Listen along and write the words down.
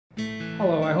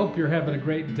Hello, I hope you're having a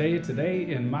great day today.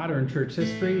 In modern church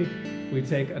history, we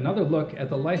take another look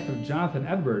at the life of Jonathan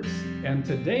Edwards, and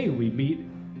today we meet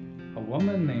a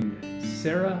woman named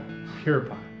Sarah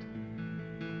Pierpont.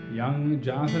 Young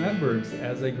Jonathan Edwards,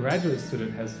 as a graduate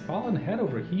student, has fallen head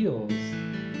over heels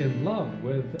in love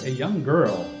with a young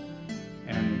girl,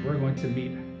 and we're going to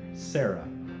meet Sarah.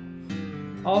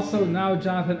 Also, now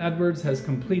Jonathan Edwards has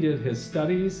completed his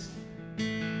studies,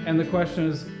 and the question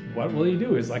is, what will he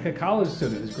do? He's like a college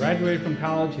student. He's graduated from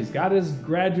college, he's got his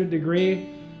graduate degree,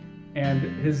 and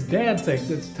his dad thinks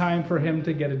it's time for him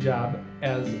to get a job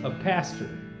as a pastor.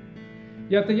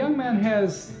 Yet the young man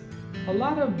has a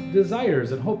lot of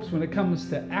desires and hopes when it comes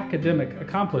to academic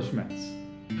accomplishments.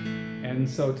 And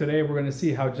so today we're going to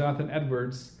see how Jonathan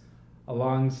Edwards,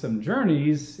 along some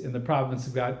journeys in the province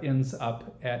of God, ends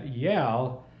up at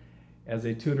Yale as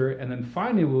a tutor. And then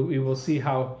finally we will see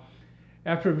how,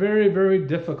 after a very, very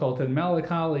difficult and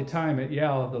melancholy time at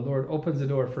Yale, the Lord opens the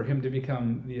door for him to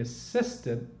become the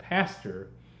assistant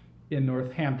pastor in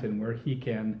Northampton, where he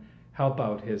can help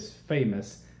out his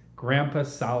famous Grandpa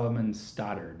Solomon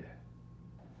Stoddard.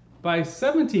 By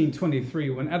 1723,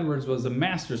 when Edwards was a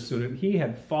master's student, he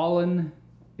had fallen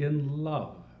in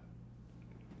love.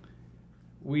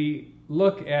 We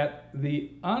look at the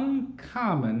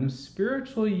uncommon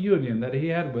spiritual union that he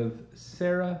had with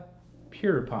Sarah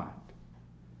Pierpont.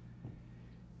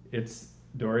 It's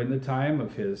during the time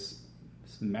of his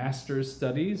master's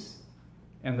studies,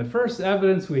 and the first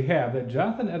evidence we have that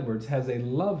Jonathan Edwards has a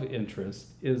love interest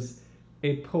is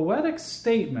a poetic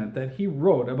statement that he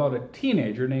wrote about a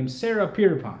teenager named Sarah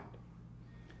Pierpont.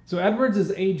 So Edwards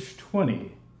is age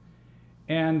 20,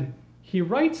 and he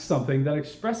writes something that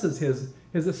expresses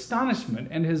his astonishment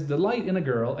and his delight in a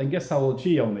girl, and guess how old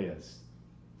she only is?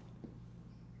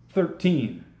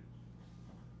 13.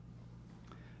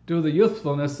 Due to the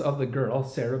youthfulness of the girl,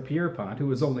 Sarah Pierpont, who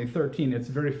was only 13, it's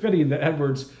very fitting that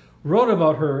Edwards wrote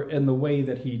about her in the way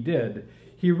that he did.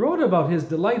 He wrote about his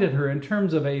delight in her in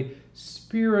terms of a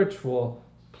spiritual,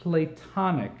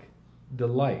 platonic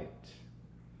delight.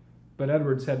 But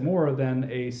Edwards had more than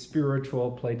a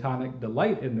spiritual, platonic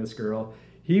delight in this girl.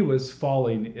 He was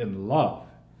falling in love.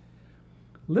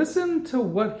 Listen to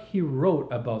what he wrote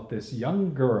about this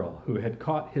young girl who had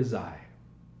caught his eye.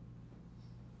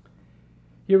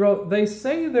 He wrote, "They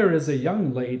say there is a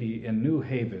young lady in New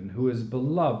Haven who is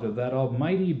beloved of that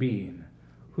almighty being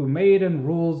who made and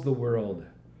rules the world,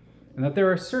 and that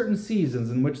there are certain seasons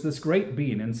in which this great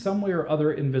being, in some way or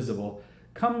other invisible,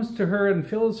 comes to her and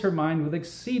fills her mind with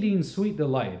exceeding sweet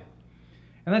delight,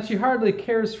 and that she hardly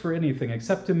cares for anything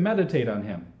except to meditate on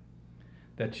him,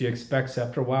 that she expects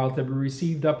after a while to be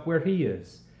received up where he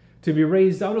is, to be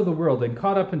raised out of the world and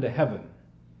caught up into heaven,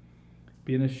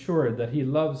 being assured that he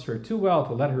loves her too well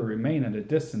to let her remain at a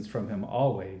distance from him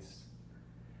always.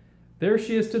 There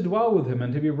she is to dwell with him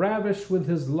and to be ravished with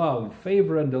his love,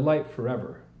 favor, and delight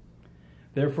forever.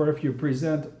 Therefore, if you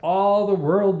present all the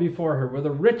world before her with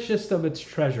the richest of its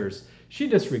treasures, she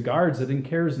disregards it and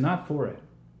cares not for it,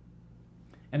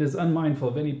 and is unmindful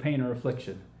of any pain or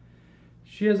affliction.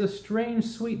 She has a strange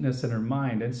sweetness in her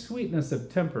mind and sweetness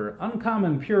of temper,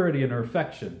 uncommon purity in her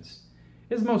affections,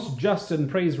 is most just and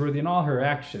praiseworthy in all her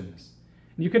actions.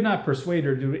 And you could not persuade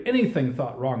her to do anything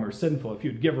thought wrong or sinful if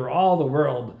you'd give her all the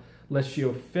world, lest she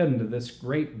offend this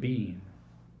great being.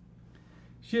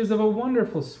 She is of a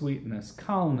wonderful sweetness,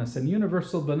 calmness, and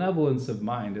universal benevolence of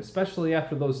mind, especially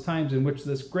after those times in which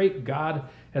this great God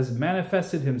has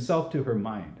manifested himself to her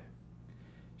mind.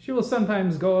 She will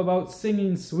sometimes go about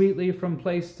singing sweetly from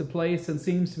place to place, and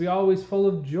seems to be always full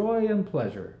of joy and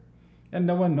pleasure, and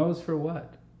no one knows for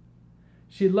what.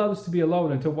 She loves to be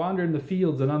alone and to wander in the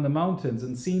fields and on the mountains,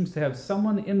 and seems to have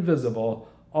someone invisible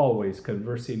always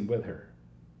conversing with her."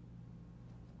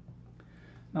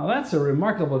 Now that's a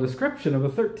remarkable description of a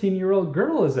 13-year-old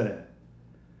girl, isn't it?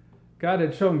 God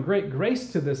had shown great grace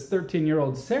to this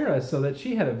 13-year-old Sarah so that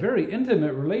she had a very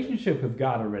intimate relationship with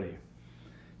God already.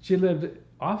 She lived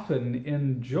often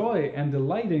in joy and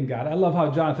delight in God. I love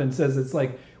how Jonathan says it's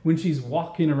like when she's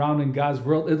walking around in God's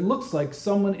world, it looks like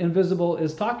someone invisible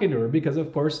is talking to her, because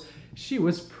of course she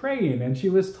was praying and she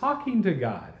was talking to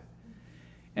God.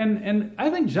 And I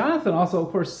think Jonathan also,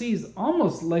 of course, sees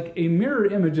almost like a mirror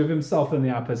image of himself in the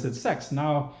opposite sex.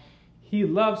 Now, he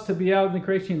loves to be out in the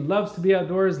creation, he loves to be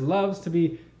outdoors, loves to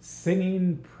be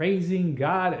singing, praising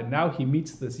God, and now he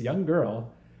meets this young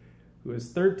girl who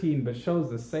is 13 but shows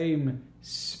the same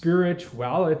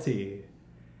spirituality.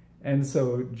 And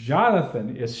so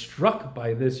Jonathan is struck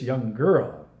by this young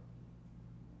girl.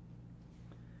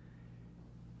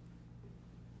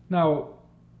 Now,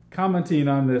 commenting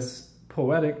on this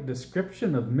poetic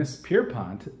description of Miss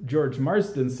Pierpont, George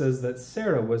Marsden says that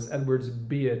Sarah was Edward's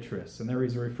Beatrice, and there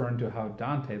he's referring to how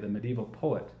Dante, the medieval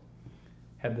poet,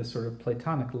 had this sort of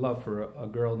platonic love for a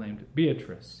girl named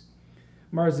Beatrice.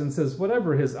 Marsden says,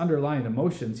 whatever his underlying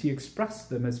emotions, he expressed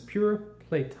them as pure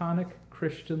platonic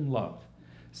Christian love.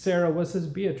 Sarah was his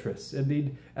Beatrice.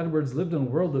 Indeed, Edwards lived in a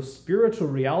world of spiritual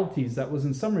realities that was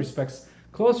in some respects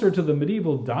closer to the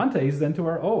medieval Dante's than to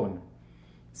our own.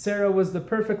 Sarah was the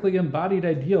perfectly embodied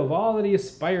ideal of all that he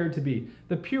aspired to be,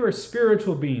 the pure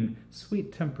spiritual being,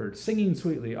 sweet-tempered, singing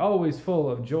sweetly, always full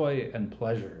of joy and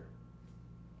pleasure.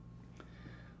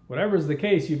 Whatever is the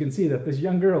case, you can see that this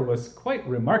young girl was quite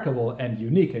remarkable and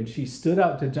unique, and she stood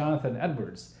out to Jonathan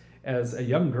Edwards as a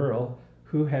young girl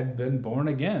who had been born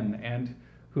again and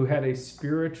who had a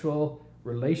spiritual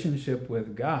relationship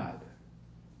with God.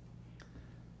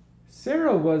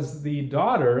 Sarah was the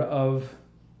daughter of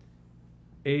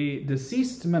a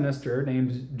deceased minister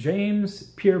named James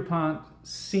Pierpont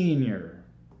Sr.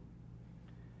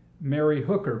 Mary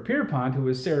Hooker Pierpont, who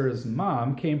was Sarah's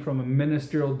mom, came from a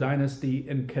ministerial dynasty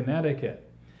in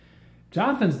Connecticut.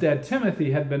 Jonathan's dad,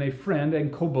 Timothy, had been a friend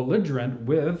and co-belligerent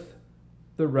with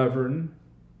the Reverend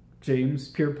James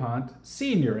Pierpont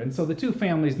Sr., and so the two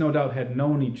families no doubt had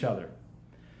known each other.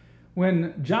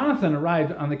 When Jonathan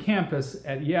arrived on the campus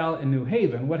at Yale in New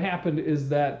Haven, what happened is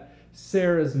that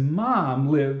Sarah's mom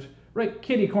lived right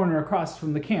kitty corner across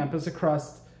from the campus,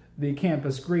 across the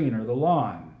campus green or the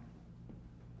lawn.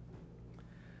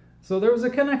 So there was a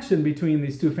connection between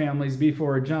these two families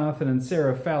before Jonathan and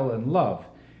Sarah fell in love.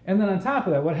 And then on top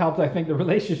of that, what helped, I think, the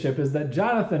relationship is that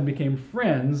Jonathan became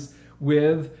friends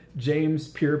with James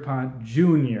Pierpont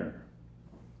Jr.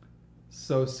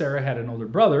 So Sarah had an older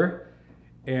brother,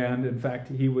 and in fact,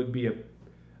 he would be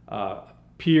a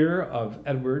peer of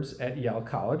Edwards at Yale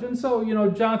College. And so,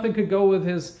 Jonathan could go with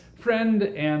his friend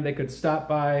and they could stop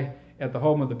by at the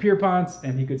home of the Pierponts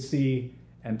and he could see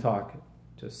and talk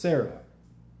to Sarah.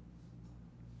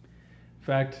 In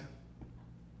fact,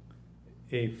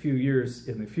 a few years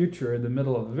in the future, in the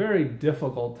middle of a very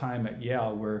difficult time at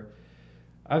Yale where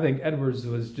I think Edwards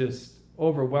was just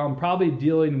overwhelmed, probably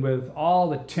dealing with all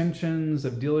the tensions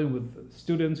of dealing with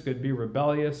students who could be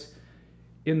rebellious.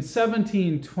 In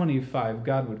 1725,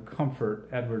 God would comfort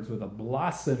Edwards with a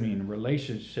blossoming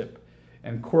relationship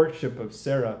and courtship of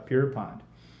Sarah Pierpont.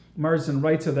 Marsden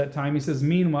writes of that time, he says,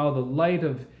 meanwhile, the light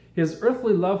of his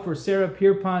earthly love for Sarah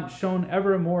Pierpont shone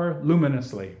ever more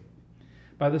luminously.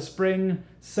 By the spring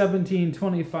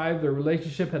 1725, their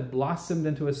relationship had blossomed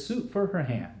into a suit for her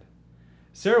hand.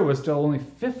 Sarah was still only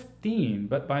 15,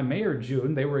 but by May or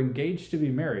June, they were engaged to be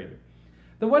married.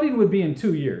 The wedding would be in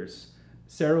 2 years.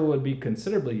 Sarah would be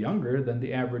considerably younger than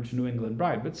the average New England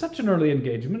bride, but such an early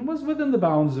engagement was within the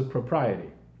bounds of propriety.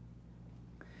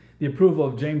 The approval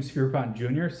of James Pierpont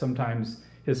Jr., sometimes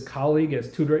his colleague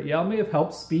as tutor at Yale, may have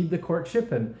helped speed the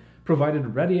courtship and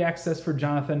provided ready access for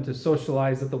Jonathan to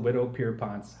socialize at the widow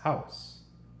Pierpont's house.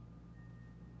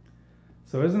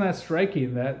 So isn't that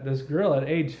striking that this girl at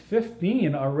age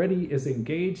 15 already is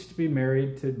engaged to be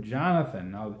married to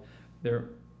Jonathan? Now, their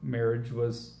marriage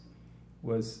was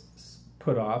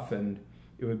put off, and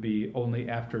it would be only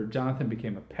after Jonathan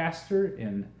became a pastor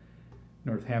in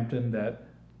Northampton that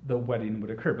the wedding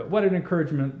would occur. But what an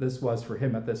encouragement this was for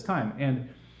him at this time.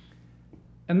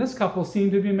 And this couple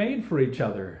seemed to be made for each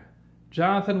other.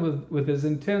 Jonathan with his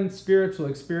intense spiritual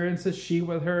experiences, she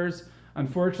with hers.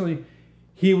 Unfortunately,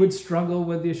 he would struggle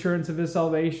with the assurance of his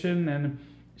salvation, and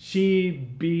she,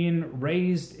 being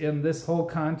raised in this whole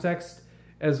context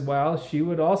as well, she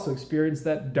would also experience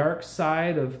that dark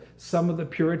side of some of the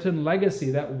Puritan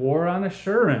legacy, that war on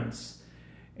assurance.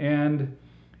 And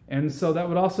so that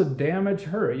would also damage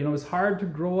her. It was hard to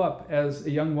grow up as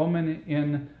a young woman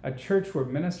in a church where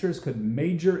ministers could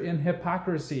major in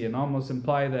hypocrisy and almost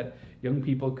imply that young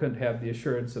people couldn't have the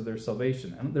assurance of their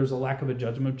salvation. And there's a lack of a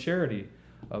judgment of charity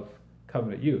of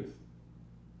covenant youth.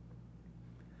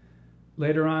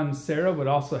 Later on, Sarah would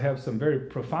also have some very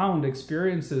profound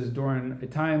experiences during a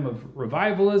time of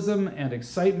revivalism and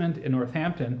excitement in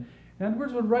Northampton. And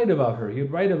Edwards would write about her. He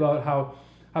would write about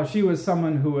how she was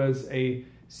someone who was a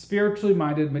spiritually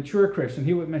minded, mature Christian.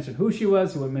 He would mention who she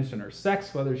was. He would mention her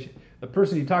sex, whether the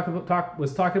person he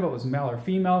was talking about was male or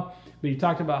female. But he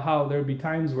talked about how there would be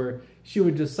times where she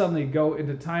would just suddenly go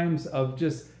into times of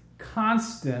just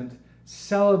constant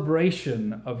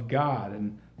celebration of God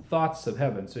and thoughts of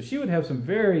heaven. So she would have some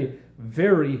very,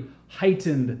 very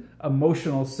heightened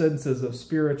emotional senses of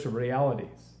spiritual realities.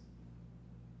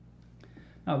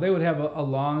 Now, they would have a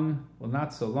long, well,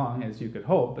 not so long as you could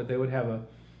hope, but they would have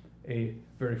a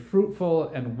very fruitful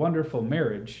and wonderful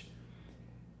marriage.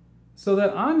 So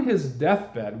that on his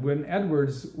deathbed, when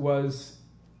Edwards was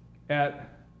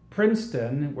at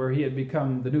Princeton, where he had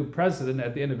become the new president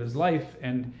at the end of his life,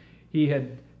 and he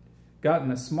had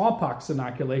gotten a smallpox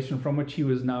inoculation from which he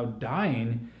was now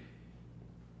dying,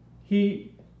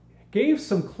 he gave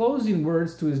some closing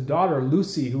words to his daughter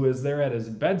Lucy, who was there at his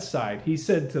bedside. He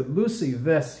said to Lucy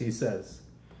this, he says,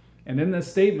 and in this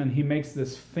statement he makes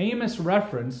this famous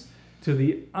reference to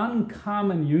the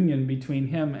uncommon union between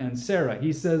him and Sarah.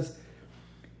 He says,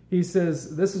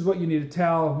 this is what you need to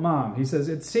tell Mom. He says,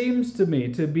 it seems to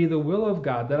me to be the will of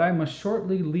God that I must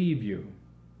shortly leave you.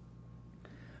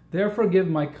 Therefore give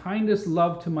my kindest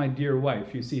love to my dear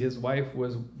wife. You see, his wife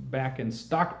was back in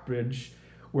Stockbridge,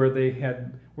 where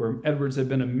Edwards had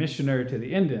been a missionary to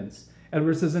the Indians.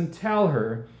 Edwards says, and tell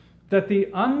her that the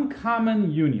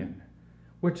uncommon union,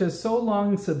 which has so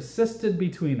long subsisted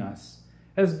between us,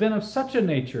 has been of such a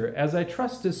nature as I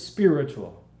trust is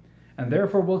spiritual, and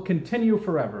therefore will continue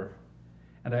forever.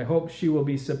 And I hope she will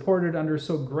be supported under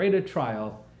so great a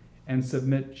trial and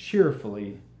submit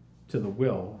cheerfully to the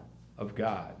will of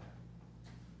God.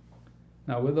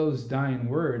 Now, with those dying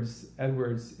words,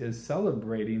 Edwards is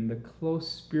celebrating the close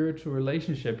spiritual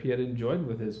relationship he had enjoyed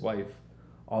with his wife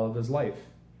all of his life.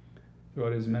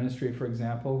 Throughout his ministry, for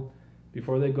example,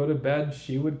 before they go to bed,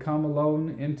 she would come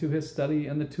alone into his study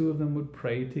and the two of them would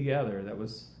pray together. That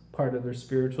was part of their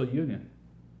spiritual union.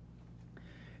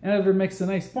 And Edward makes a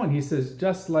nice point. He says,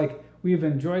 just like we've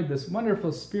enjoyed this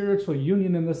wonderful spiritual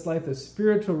union in this life, this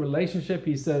spiritual relationship,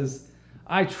 he says,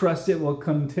 I trust it will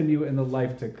continue in the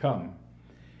life to come.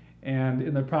 And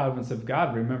in the providence of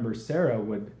God, remember, Sarah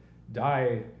would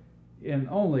die in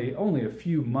only a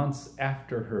few months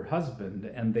after her husband,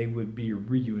 and they would be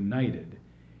reunited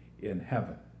in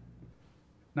heaven.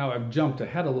 Now, I've jumped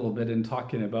ahead a little bit in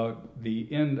talking about the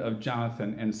end of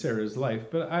Jonathan and Sarah's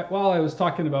life, but while I was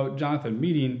talking about Jonathan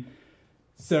meeting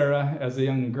Sarah as a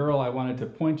young girl, I wanted to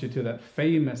point you to that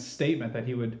famous statement that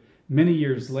he would many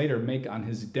years later make on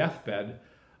his deathbed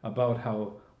about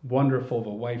how wonderful of a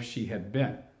wife she had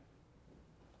been.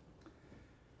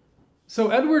 So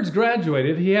Edwards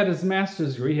graduated. He had his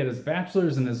master's degree, he had his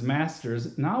bachelor's and his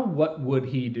master's. Now what would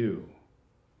he do?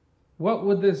 What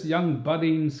would this young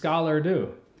budding scholar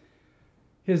do?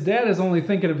 His dad is only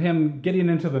thinking of him getting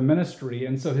into the ministry,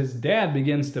 and so his dad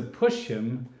begins to push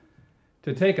him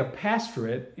to take a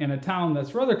pastorate in a town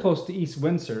that's rather close to East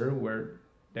Windsor, where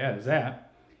Dad is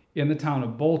at, in the town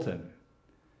of Bolton.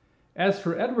 As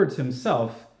for Edwards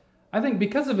himself, I think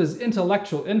because of his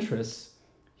intellectual interests,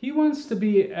 he wants to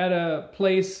be at a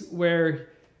place where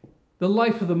the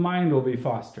life of the mind will be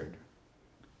fostered.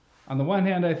 On the one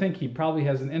hand, I think he probably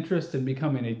has an interest in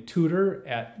becoming a tutor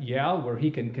at Yale, where he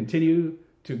can continue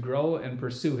to grow and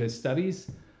pursue his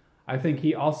studies. I think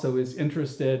he also is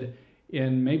interested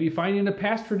in maybe finding a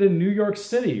pastorate in New York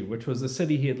City, which was a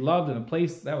city he had loved and a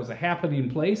place that was a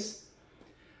happening place.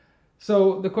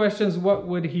 So the question is, what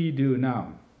would he do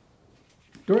now?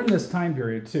 During this time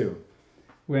period, too,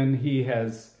 when he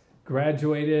has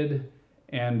graduated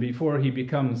and before he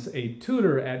becomes a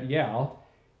tutor at Yale,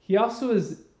 he also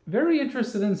is very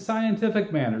interested in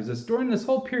scientific matters. It's during this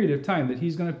whole period of time that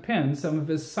he's going to pen some of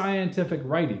his scientific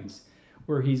writings,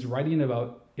 where he's writing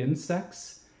about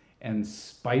insects and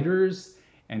spiders,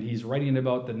 and he's writing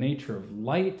about the nature of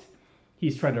light.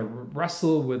 He's trying to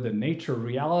wrestle with the nature of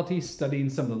reality,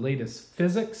 studying some of the latest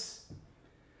physics.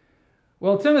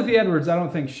 Well, Timothy Edwards, I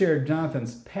don't think, shared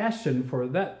Jonathan's passion for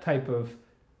that type of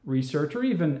research or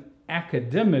even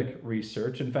academic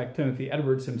research. In fact, Timothy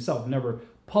Edwards himself never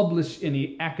published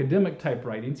any academic type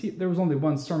writings. There was only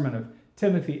one sermon of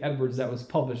Timothy Edwards that was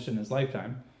published in his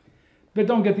lifetime. But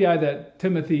don't get the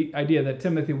idea that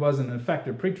Timothy wasn't an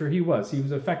effective preacher. He was. He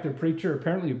was an effective preacher.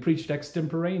 Apparently, he preached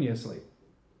extemporaneously.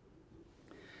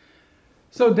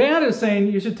 So Dad is saying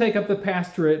you should take up the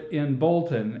pastorate in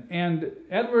Bolton, and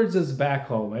Edwards is back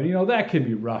home. And you know, that can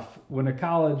be rough when a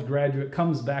college graduate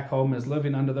comes back home and is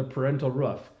living under the parental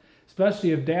roof,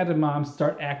 especially if Dad and Mom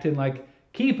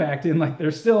keep acting like they're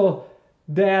still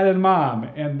Dad and Mom.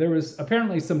 And there was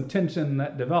apparently some tension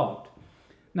that developed.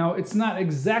 Now, it's not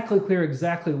exactly clear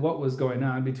exactly what was going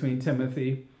on between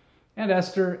Timothy and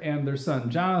Esther and their son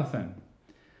Jonathan.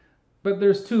 But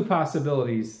there's two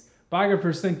possibilities.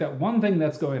 Biographers think that one thing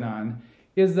that's going on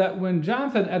is that when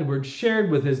Jonathan Edwards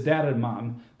shared with his dad and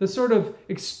mom the sort of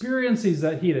experiences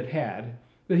that he had had,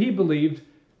 that he believed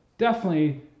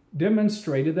definitely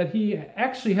demonstrated that he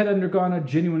actually had undergone a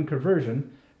genuine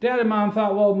conversion, Dad and Mom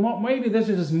thought, well, maybe this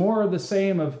is just more of the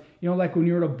same of, like when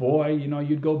you were a boy,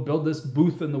 you'd go build this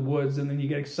booth in the woods and then you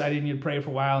get excited and you'd pray for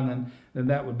a while and then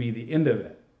that would be the end of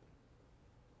it.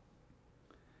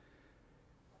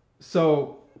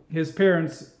 So his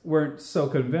parents weren't so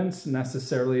convinced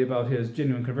necessarily about his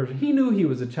genuine conversion. He knew he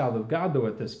was a child of God, though,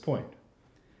 at this point.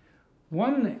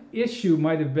 One issue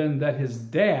might have been that his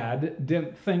dad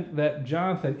didn't think that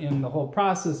Jonathan, in the whole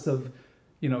process of,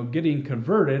 getting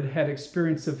converted, had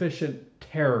experienced sufficient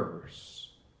terrors.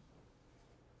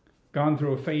 Gone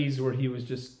through a phase where he was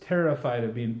just terrified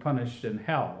of being punished in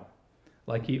hell,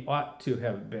 like he ought to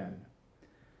have been.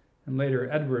 And later,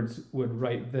 Edwards would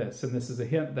write this, and this is a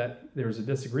hint that there was a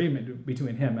disagreement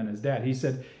between him and his dad. He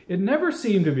said, "It never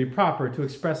seemed to be proper to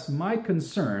express my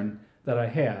concern that I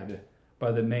had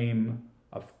by the name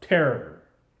of terror."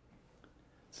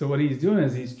 So what he's doing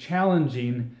is he's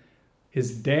challenging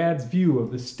his dad's view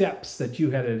of the steps that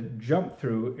you had to jump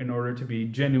through in order to be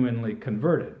genuinely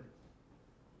converted.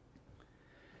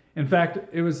 In fact,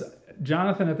 it was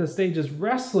Jonathan at this stage is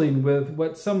wrestling with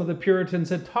what some of the Puritans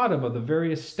had taught about the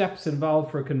various steps involved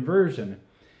for conversion.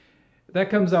 That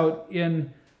comes out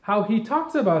in how he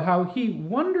talks about how he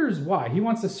wonders why. He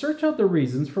wants to search out the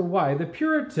reasons for why the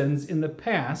Puritans in the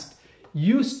past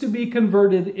used to be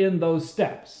converted in those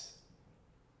steps.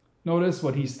 Notice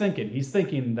what he's thinking. He's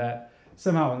thinking that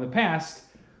somehow in the past,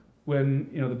 when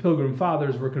the Pilgrim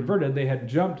Fathers were converted, they had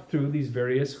jumped through these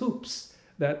various hoops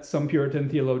that some Puritan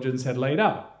theologians had laid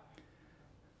out.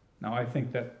 Now, I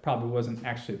think that probably wasn't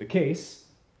actually the case,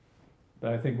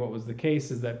 but I think what was the case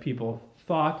is that people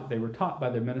thought, they were taught by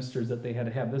their ministers that they had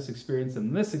to have this experience,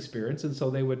 and so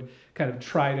they would kind of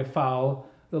try to follow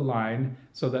the line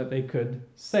so that they could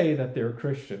say that they're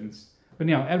Christians. But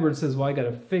now Edwards says, well, I got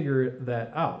to figure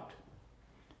that out,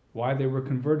 why they were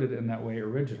converted in that way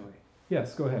originally.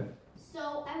 Yes, go ahead.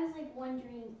 So I was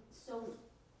wondering,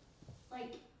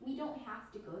 we don't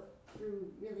have to go through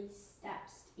really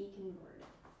steps to be converted,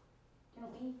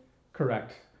 don't we?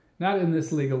 Correct. Not in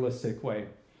this legalistic way.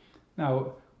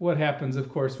 Now, what happens, of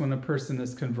course, when a person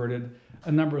is converted,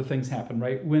 a number of things happen,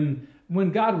 right? When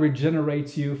God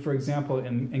regenerates you, for example,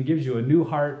 and gives you a new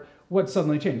heart, what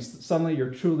suddenly changes? Suddenly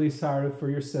you're truly sorry for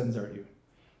your sins, aren't you?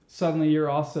 Suddenly you're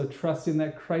also trusting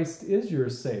that Christ is your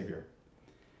Savior.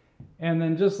 And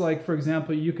then just like, for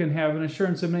example, you can have an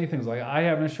assurance of many things. Like I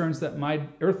have an assurance that my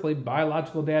earthly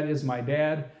biological dad is my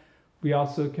dad. We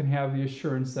also can have the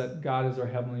assurance that God is our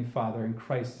Heavenly Father and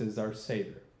Christ is our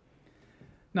Savior.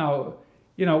 Now,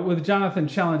 with Jonathan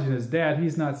challenging his dad,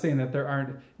 he's not saying that there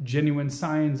aren't genuine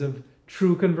signs of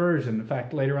true conversion. In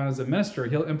fact, later on as a minister,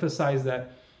 he'll emphasize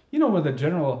that, one of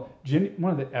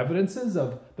the evidences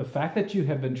of the fact that you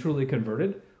have been truly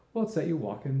converted, well, it's that you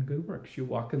walk in good works. You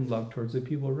walk in love towards the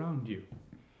people around you.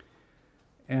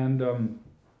 And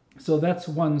so that's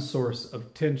one source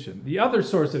of tension. The other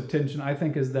source of tension, I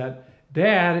think, is that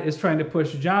Dad is trying to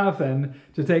push Jonathan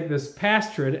to take this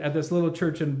pastorate at this little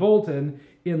church in Bolton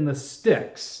in the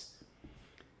sticks.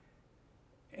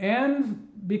 And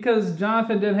because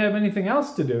Jonathan didn't have anything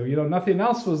else to do, nothing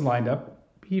else was lined up,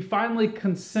 he finally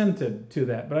consented to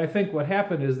that. But I think what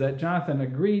happened is that Jonathan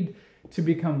agreed to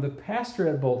become the pastor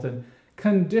at Bolton,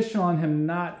 conditional on him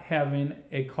not having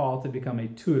a call to become a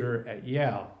tutor at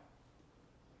Yale.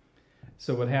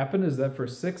 So what happened is that for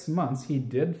 6 months, he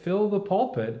did fill the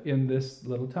pulpit in this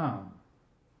little town.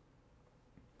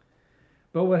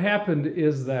 But what happened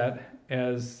is that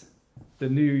as the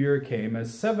new year came, as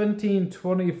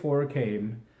 1724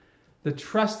 came, the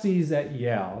trustees at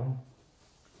Yale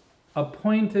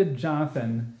appointed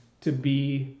Jonathan to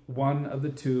be one of the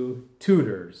 2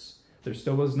 tutors. There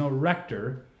still was no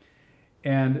rector,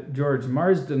 and George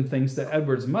Marsden thinks that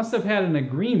Edwards must have had an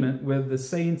agreement with the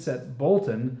saints at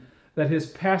Bolton that his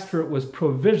pastorate was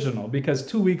provisional, because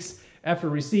 2 weeks after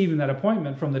receiving that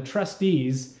appointment from the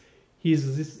trustees,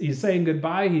 he's saying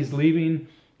goodbye, he's leaving,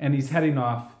 and he's heading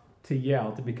off to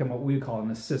Yale to become what we call an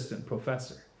assistant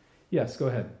professor. Yes, go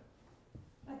ahead.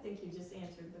 I think you just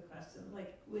answered the question.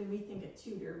 Like when we think of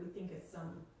tutor, we think of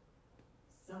some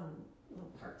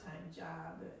little part-time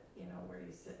job, where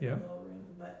you sit in a little room.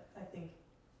 But I think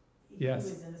he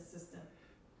was an assistant.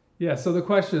 Yeah, so the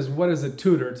question is, what is a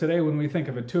tutor? Today, when we think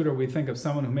of a tutor, we think of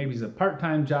someone who maybe is a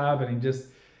part-time job and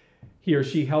he or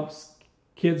she helps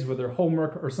kids with their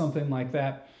homework or something like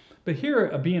that. But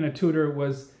here, being a tutor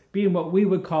was being what we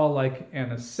would call like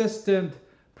an assistant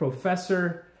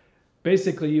professor.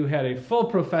 Basically, you had a full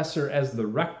professor as the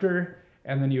rector,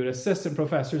 and then you had assistant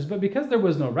professors. But because there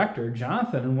was no rector,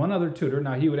 Jonathan and one other tutor,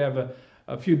 now he would have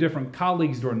a few different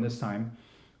colleagues during this time,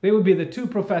 they would be the 2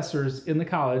 professors in the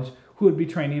college who would be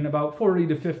training about 40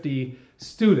 to 50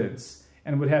 students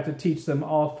and would have to teach them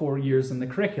all 4 years in the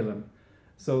curriculum.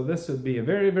 So this would be a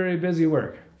very, very busy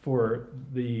work for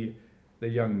the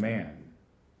young man.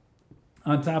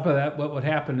 On top of that, what would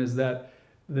happen is that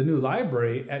the new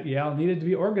library at Yale needed to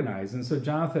be organized. And so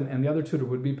Jonathan and the other tutor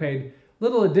would be paid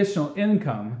little additional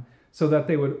income so that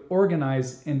they would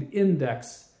organize and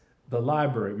index the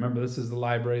library. Remember, this is the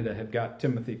library that had got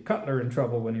Timothy Cutler in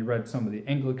trouble when he read some of the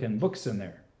Anglican books in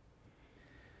there.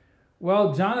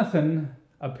 Well, Jonathan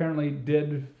apparently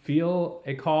did feel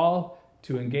a call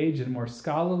to engage in more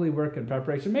scholarly work and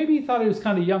preparation. Maybe he thought he was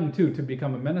kind of young, too, to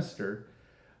become a minister.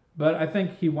 But I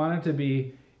think he wanted to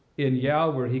be in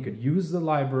Yale where he could use the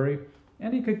library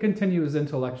and he could continue his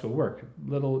intellectual work.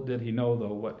 Little did he know,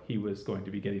 though, what he was going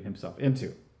to be getting himself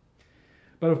into.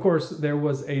 But, of course, there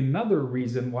was another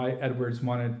reason why Edwards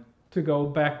wanted to go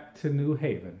back to New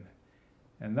Haven.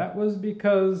 And that was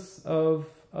because of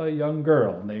a young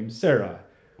girl named Sarah,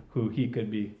 who he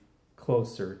could be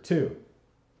closer to.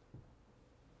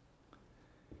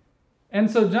 And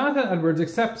so Jonathan Edwards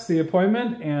accepts the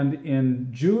appointment, and in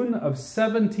June of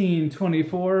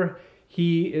 1724,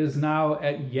 he is now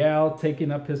at Yale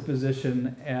taking up his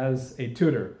position as a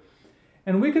tutor.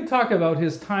 And we could talk about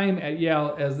his time at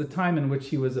Yale as the time in which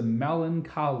he was a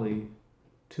melancholy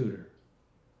tutor,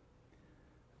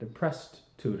 depressed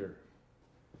tutor.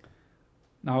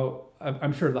 Now,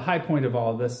 I'm sure the high point of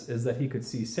all this is that he could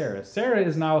see Sarah. Sarah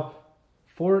is now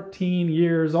 14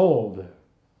 years old,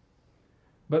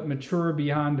 but mature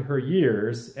beyond her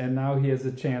years, and now he has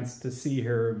a chance to see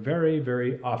her very,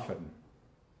 very often.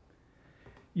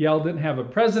 Yale didn't have a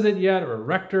president yet or a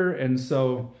rector, and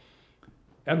so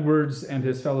Edwards and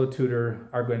his fellow tutor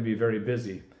are going to be very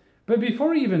busy. But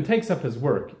before he even takes up his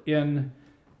work, in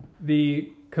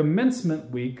the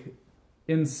commencement week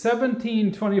in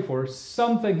 1724,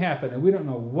 something happened, and we don't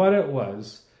know what it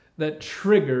was, that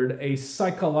triggered a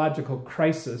psychological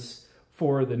crisis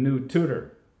for the new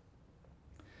tutor.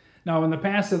 Now, in the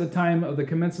past, at the time of the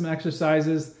commencement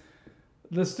exercises,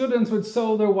 the students would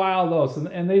sow their wild oats,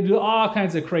 and they'd do all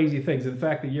kinds of crazy things. In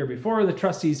fact, the year before, the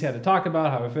trustees had to talk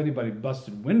about how if anybody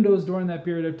busted windows during that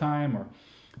period of time, or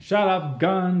shot off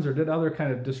guns, or did other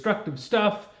kind of destructive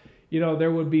stuff,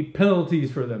 there would be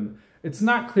penalties for them. It's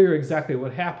not clear exactly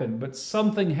what happened, but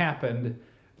something happened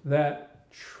that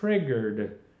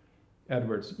triggered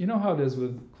Edwards. You know how it is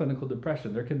with clinical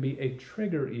depression. There can be a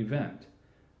trigger event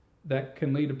that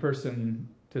can lead a person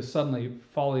to suddenly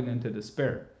falling into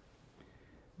despair.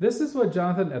 This is what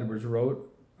Jonathan Edwards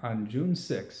wrote on June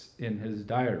 6 in his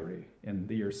diary in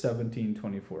the year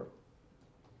 1724.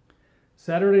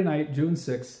 Saturday night, June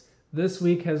 6, this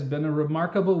week has been a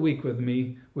remarkable week with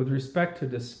me with respect to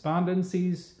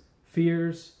despondencies,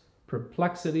 fears,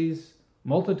 perplexities,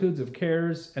 multitudes of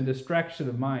cares, and distraction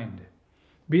of mind.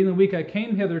 Being the week I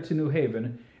came hither to New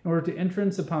Haven in order to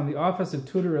entrance upon the office of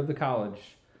tutor of the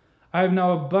college, I have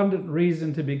now abundant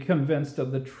reason to be convinced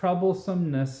of the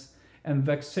troublesomeness and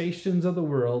vexations of the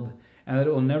world, and that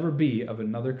it will never be of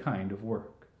another kind of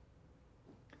work.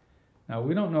 Now,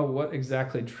 we don't know what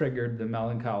exactly triggered the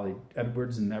melancholy.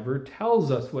 Edwards never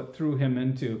tells us what threw him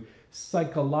into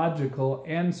psychological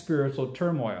and spiritual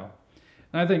turmoil.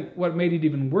 And I think what made it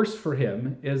even worse for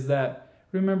him is that,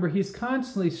 remember, he's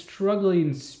constantly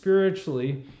struggling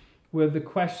spiritually with the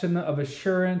question of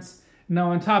assurance.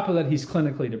 Now, on top of that, he's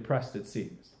clinically depressed, it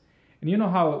seems. And you know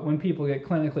how when people get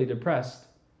clinically depressed,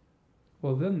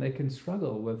 well, then they can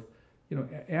struggle with,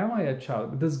 am I a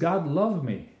child? Does God love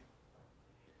me?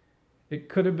 It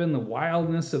could have been the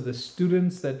wildness of the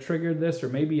students that triggered this, or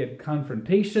maybe he had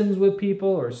confrontations with people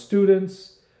or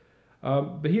students.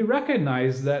 But he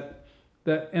recognized that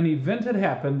an event had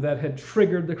happened that had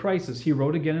triggered the crisis. He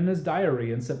wrote again in his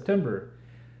diary in September.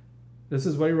 This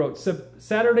is what he wrote.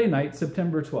 Saturday night,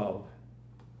 September 12.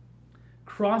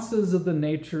 Crosses of the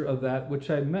nature of that which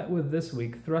I met with this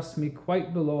week thrust me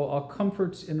quite below all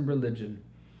comforts in religion.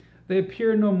 They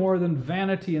appear no more than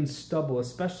vanity and stubble,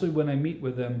 especially when I meet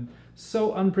with them,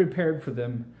 so unprepared for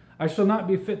them. I shall not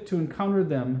be fit to encounter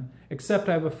them, except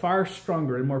I have a far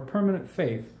stronger and more permanent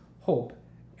faith, hope,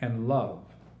 and love.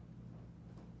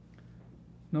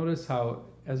 Notice how,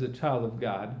 as a child of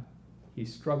God,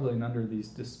 he's struggling under these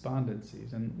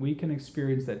despondencies. And we can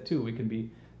experience that too. We can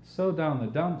be so down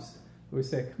the dumps. We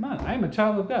say, come on, I'm a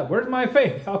child of God. Where's my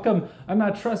faith? How come I'm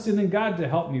not trusting in God to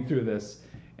help me through this?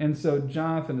 And so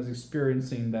Jonathan is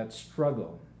experiencing that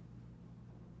struggle.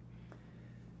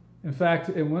 In fact,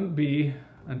 it wouldn't be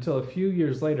until a few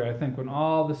years later, I think, when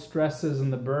all the stresses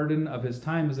and the burden of his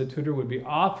time as a tutor would be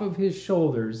off of his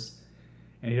shoulders,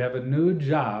 and he'd have a new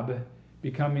job,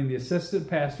 becoming the assistant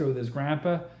pastor with his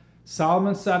grandpa,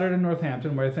 Solomon Stoddard in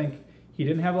Northampton, where I think he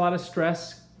didn't have a lot of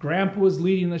stress. Grandpa was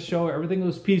leading the show. Everything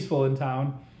was peaceful in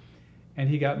town. And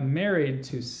he got married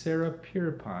to Sarah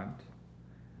Pierpont,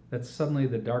 that suddenly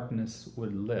the darkness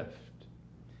would lift.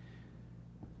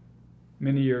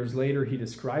 Many years later, he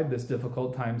described this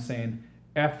difficult time saying,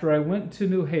 "After I went to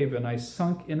New Haven, I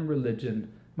sunk in religion,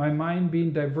 my mind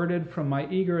being diverted from my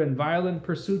eager and violent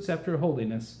pursuits after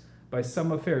holiness by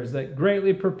some affairs that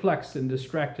greatly perplexed and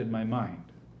distracted my mind."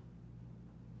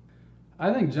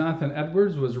 I think Jonathan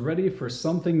Edwards was ready for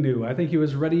something new. I think he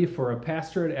was ready for a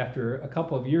pastorate after a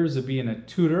couple of years of being a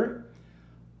tutor.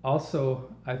 Also,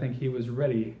 I think he was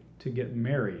ready to get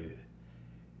married.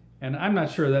 And I'm not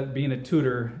sure that being a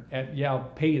tutor at Yale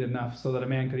paid enough so that a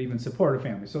man could even support a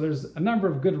family. So there's a number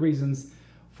of good reasons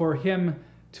for him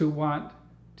to want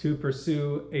to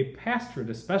pursue a pastorate,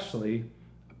 especially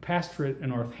a pastorate in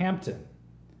Northampton.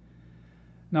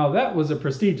 Now that was a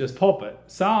prestigious pulpit.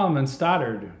 Solomon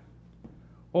Stoddard,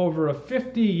 over a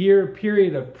 50-year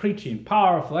period of preaching,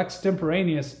 powerful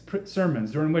extemporaneous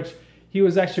sermons, during which he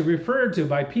was actually referred to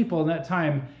by people in that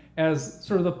time as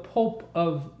sort of the Pope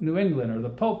of New England or the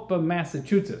Pope of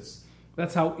Massachusetts.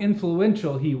 That's how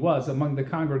influential he was among the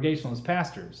Congregationalist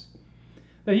pastors.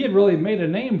 That he had really made a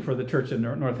name for the church in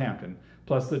Northampton.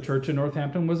 Plus, the church in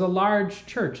Northampton was a large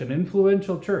church, an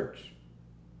influential church.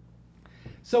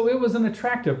 So it was an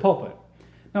attractive pulpit.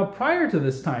 Now, prior to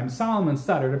this time, Solomon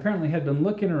Stoddard apparently had been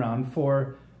looking around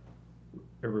for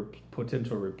a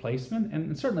potential replacement,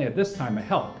 and certainly at this time a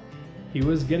help. He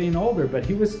was getting older, but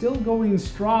he was still going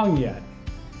strong yet.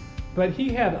 But he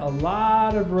had a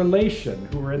lot of relation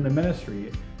who were in the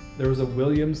ministry. There was a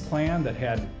Williams clan that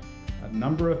had a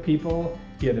number of people.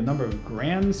 He had a number of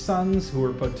grandsons who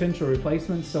were potential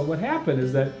replacements. So what happened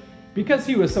is that because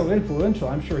he was so influential,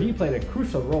 I'm sure he played a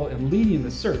crucial role in leading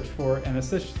the search for an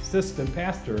assistant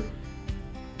pastor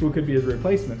who could be his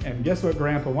replacement. And guess what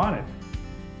Grandpa wanted?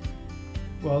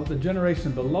 Well, the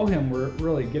generation below him were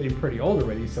really getting pretty old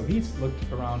already, so he's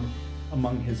looked around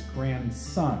among his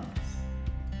grandsons.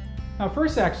 Now,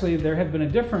 first, actually, there had been a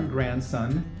different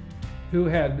grandson who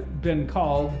had been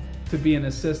called to be an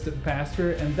assistant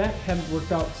pastor, and that hadn't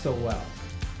worked out so well.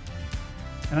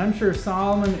 And I'm sure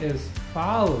Solomon is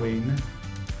following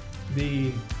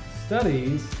the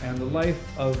studies and the life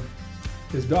of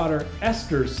his daughter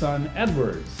Esther's son,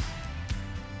 Edwards.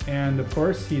 And of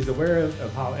course, he's aware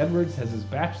of how Edwards has his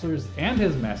bachelor's and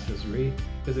his master's degree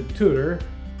as a tutor.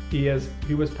 He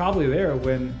was probably there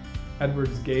when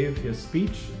Edwards gave his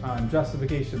speech on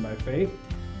justification by faith.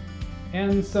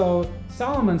 And so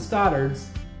Solomon Stoddard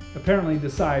apparently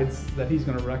decides that he's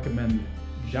going to recommend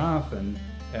Jonathan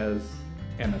as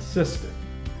an assistant.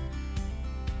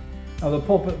 Now, the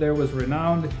pulpit there was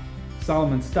renowned.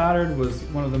 Solomon Stoddard was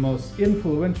one of the most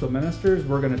influential ministers.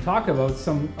 We're going to talk about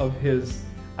some of his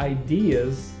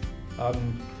ideas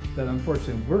that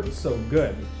unfortunately weren't so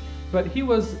good. But he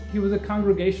was a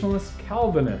Congregationalist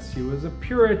Calvinist. He was a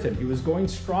Puritan. He was going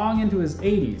strong into his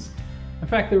 80s. In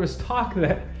fact, there was talk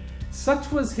that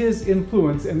such was his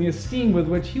influence and the esteem with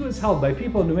which he was held by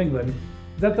people in New England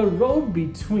that the road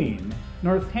between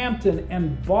Northampton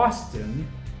and Boston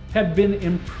had been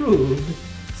improved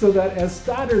so that as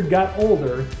Stoddard got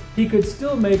older, he could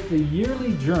still make the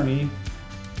yearly journey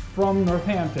from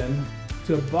Northampton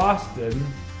to Boston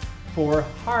for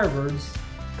Harvard's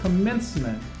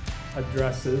commencement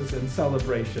addresses and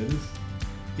celebrations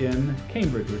in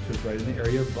Cambridge, which was right in the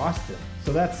area of Boston.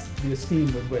 So that's the esteem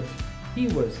with which he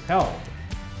was held.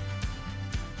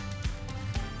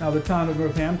 Now, the town of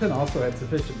Northampton also had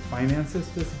sufficient finances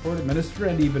to support a minister,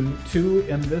 and even two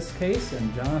in this case,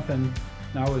 and Jonathan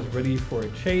now was ready for a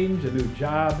change, a new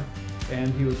job,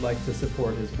 and he would like to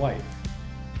support his wife.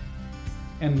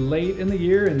 And late in the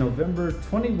year, in November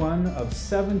 21 of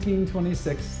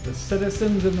 1726, the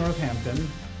citizens of Northampton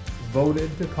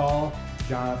voted to call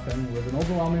Jonathan, with an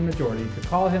overwhelming majority, to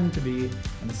call him to be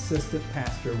an assistant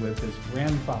pastor with his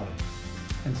grandfather.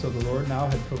 And so the Lord now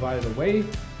had provided a way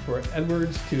for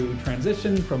Edwards to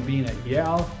transition from being at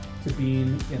Yale to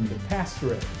being in the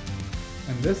pastorate.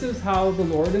 And this is how the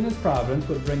Lord in his providence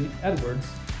would bring Edwards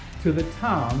to the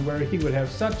town where he would have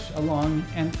such a long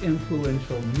and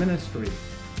influential ministry,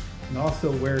 and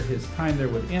also where his time there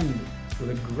would end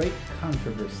with a great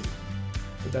controversy.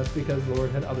 But that's because the Lord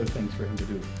had other things for him to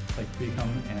do, like to become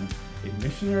a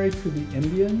missionary to the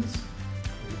Indians.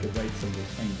 He could write some of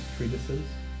those famous treatises.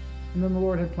 And then the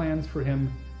Lord had plans for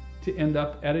him to end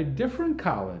up at a different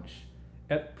college,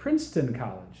 at Princeton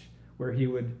College, where he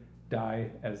would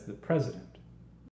die as the president.